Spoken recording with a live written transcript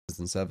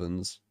and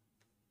 7s.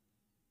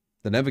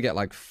 They never get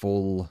like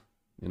full,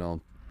 you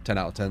know, 10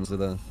 out of 10s, do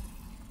they?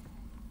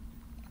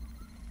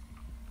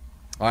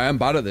 I am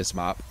bad at this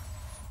map,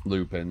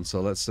 looping,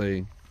 so let's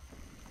see.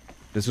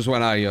 This was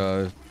when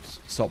I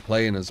stopped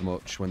playing as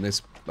much,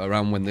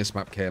 around when this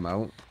map came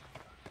out.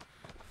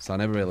 So I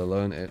never really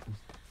learned it.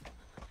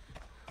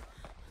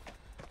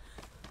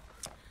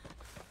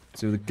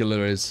 See who the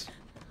killer is.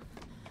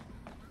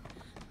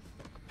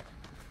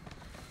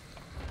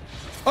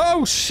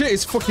 Oh shit,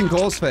 it's fucking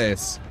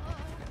Ghostface.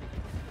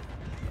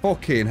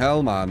 Fucking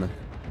hell, man.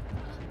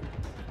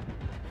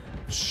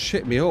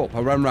 Shit me up.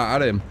 I ran right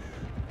at him.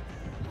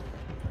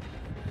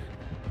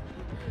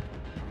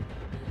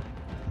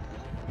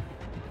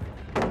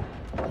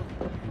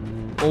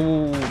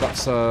 Oh,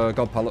 that's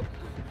God pallet.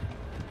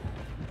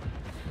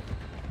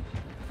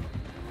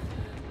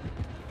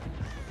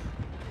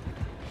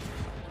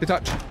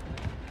 Detach.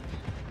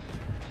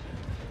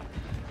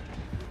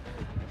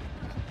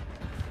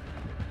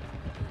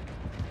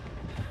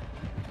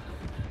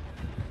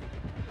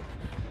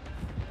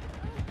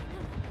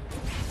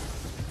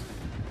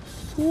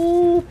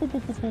 Ooh, poof,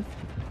 poof, poof, poof.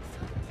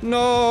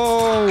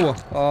 No!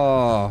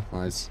 Oh,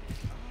 nice.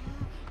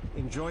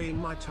 Enjoying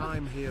my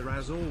time here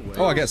as always.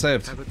 Oh, I get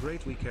saved. Have a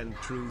great weekend,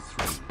 True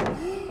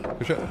 3.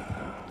 Good shit.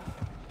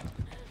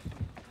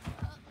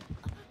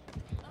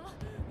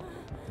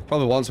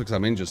 Probably once because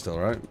I'm injured still,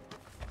 right?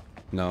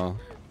 No.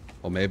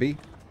 Or maybe?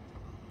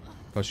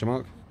 Question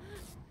mark?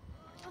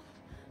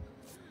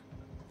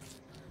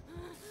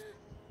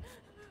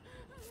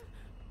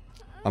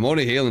 I'm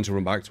only healing to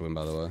run back to him,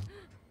 by the way.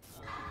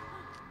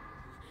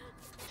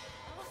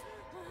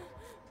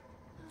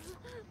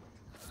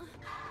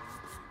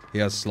 He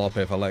has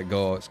sloppy. If I let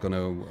go, it's going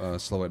to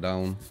slow it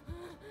down.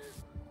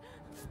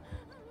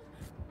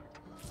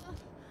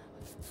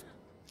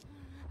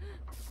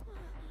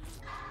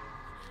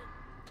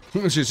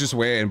 She's just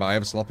waiting, but I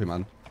have sloppy,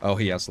 man. Oh,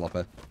 he has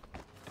sloppy.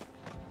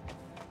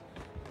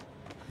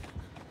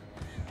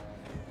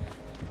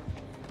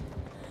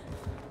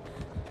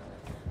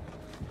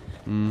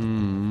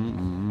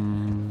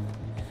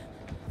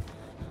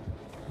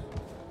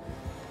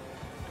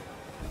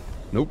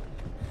 Nope.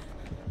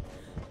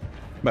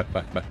 Bah.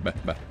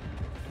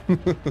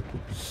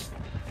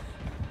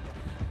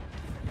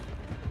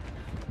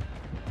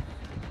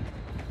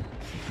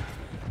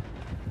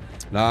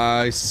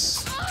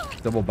 Nice.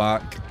 Double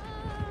back.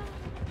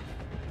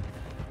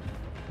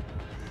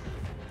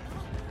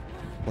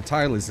 What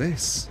tile is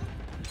this?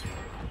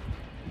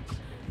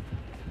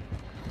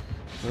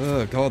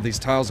 Oh god, these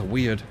tiles are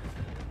weird.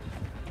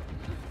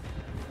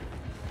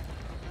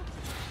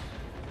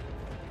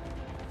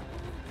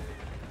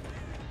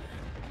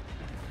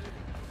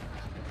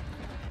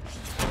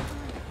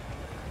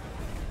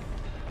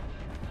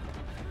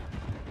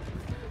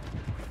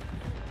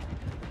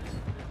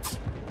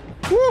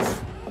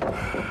 Woof!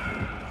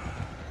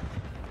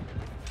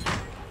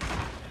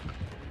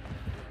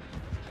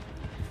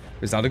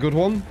 Is that a good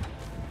one?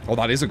 Oh,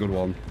 that is a good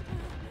one.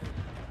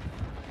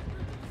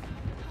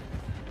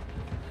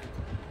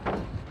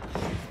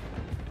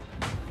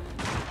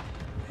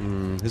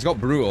 He's got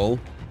brutal.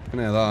 Can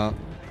hear that.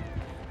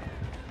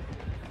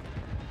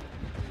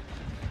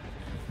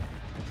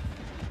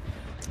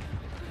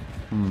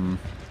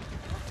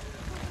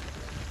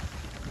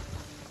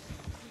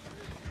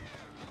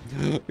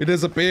 It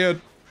disappeared.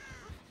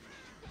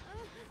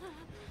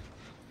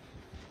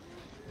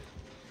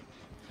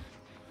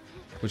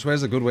 Which way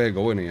is a good way of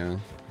going here?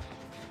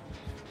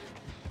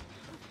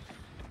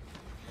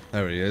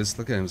 There he is.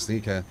 Look at him,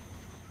 sneaky.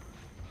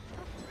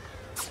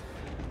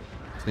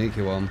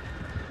 Sneaky one.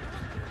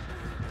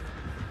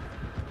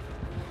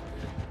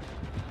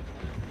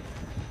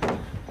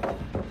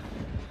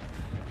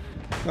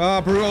 Ah,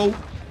 brutal.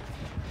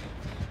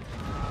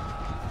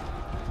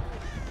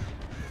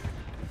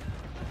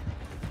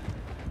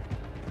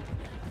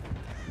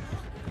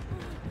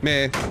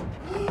 Me.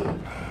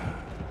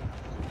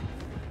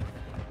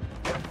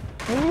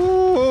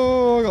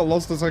 Oh, I got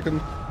lost a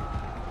second.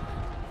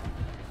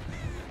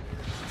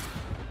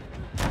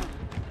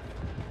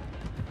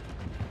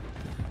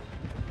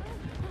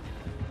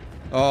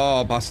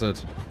 Oh, bastard.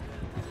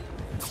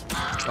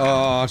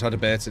 Oh, I tried to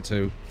bait it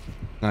too.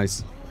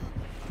 Nice.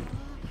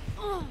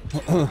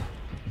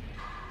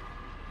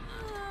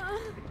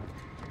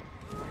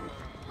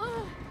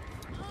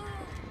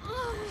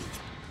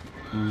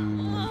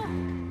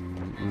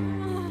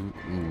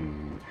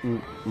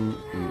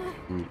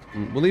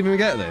 We'll even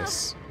get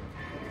this.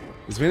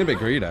 It's been a bit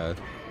greedy.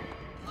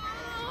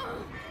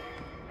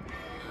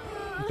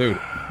 Dude,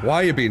 why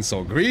are you being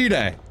so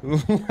greedy?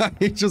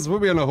 He just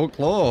put me on a hook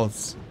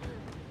close.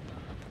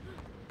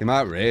 He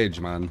might rage,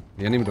 man.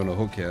 He ain't even done a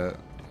hook yet.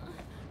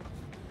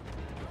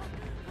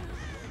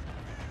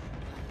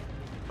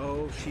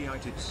 Oh,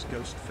 Shiite's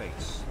ghost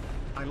face.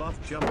 I love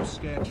jump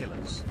scare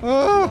killers.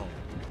 Oh!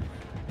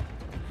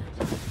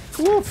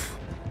 Woof!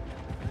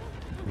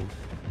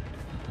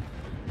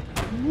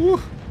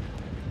 Woof!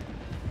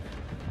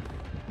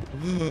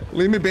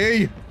 Leave me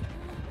be!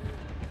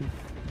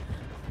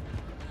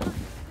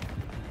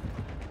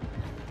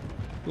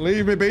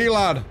 Leave me be,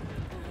 lad.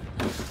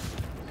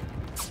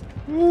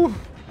 Woo.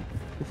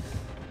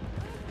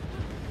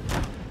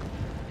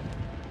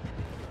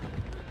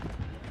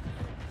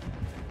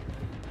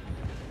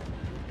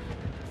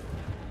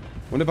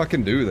 Wonder if I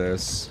can do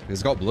this.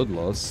 He's got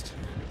bloodlust.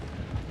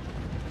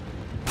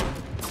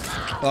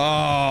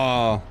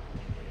 Oh.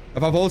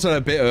 If I vaulted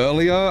a bit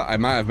earlier, I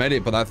might have made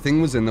it, but that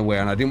thing was in the way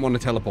and I didn't want to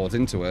teleport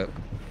into it.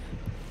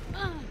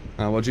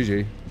 Well,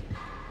 GG.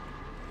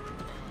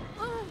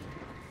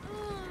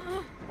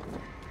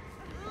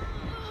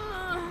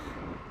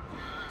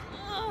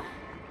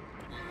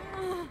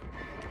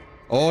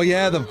 Oh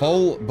yeah, the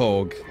vault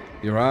bug.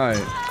 You're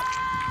right.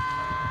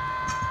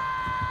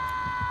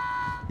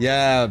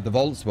 Yeah, the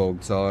vault's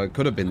bugged, so it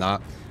could have been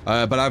that.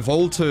 But I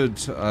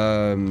vaulted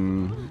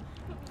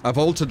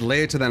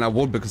later than I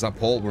would because that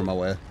portal were in my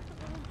way.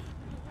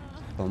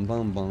 Bum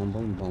bum bum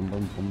bum bum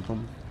bum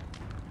bum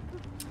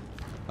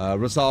bum.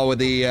 Russell with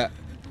the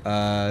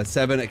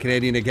 7 at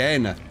Canadian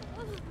again.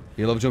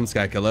 You love jump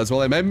scare killers.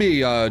 Well, it made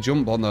me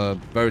jump on the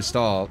very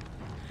start.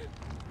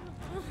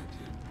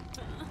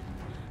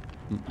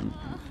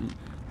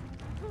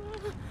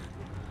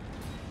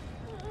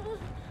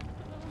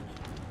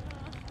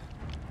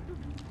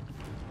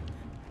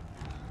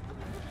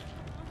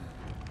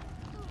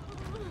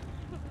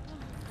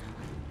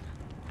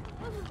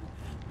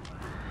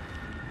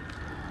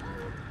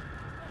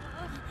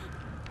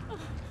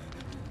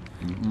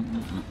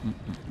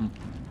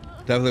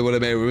 Definitely would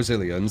have made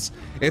resilience.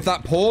 If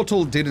that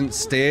portal didn't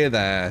stay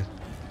there,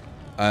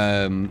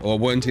 or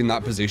weren't in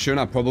that position,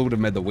 I probably would have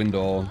made the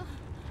window,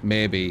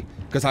 maybe.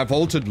 Because I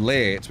vaulted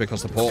late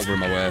because the portal were in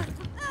my way.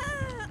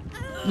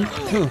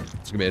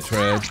 It's gonna be a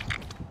trade.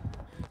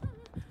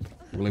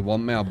 Will he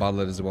want me? How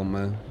badly does he want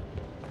me?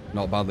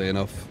 Not badly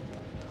enough.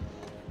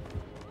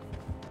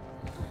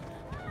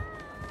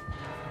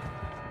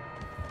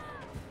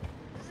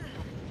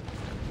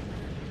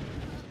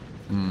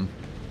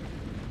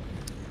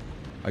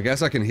 I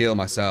guess I can heal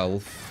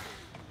myself.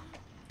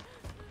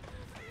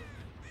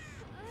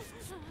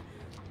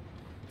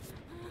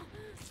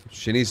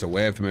 She needs to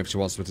wave for me if she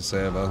wants me to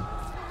save her.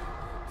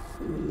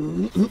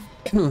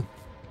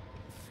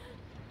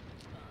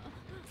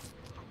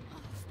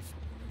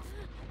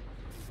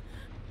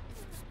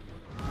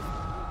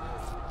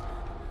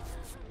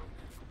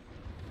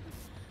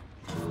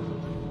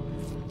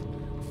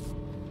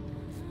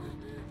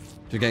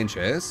 You're getting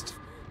chased?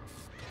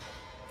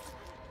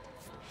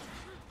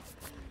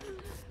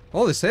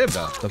 Oh, they saved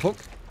her. The fuck?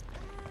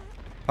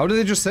 How did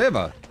they just save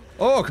her?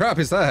 Oh, crap,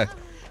 he's there.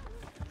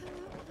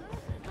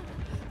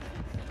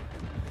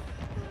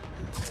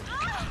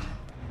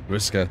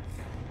 Risker.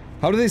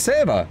 How did they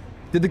save her?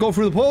 Did they go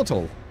through the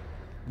portal?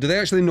 Do they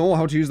actually know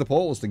how to use the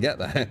portals to get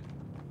there?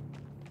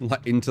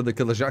 Like, into the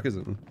Killer Shack,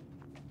 isn't it?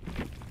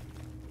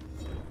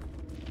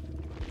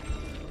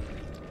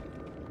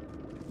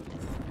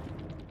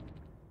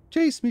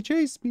 Chase me,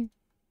 chase me.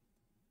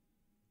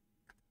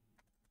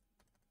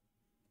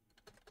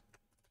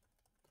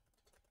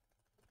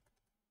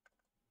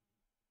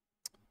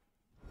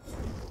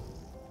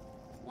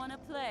 Wanna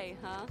play,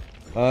 huh?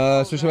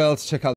 Switch well to check out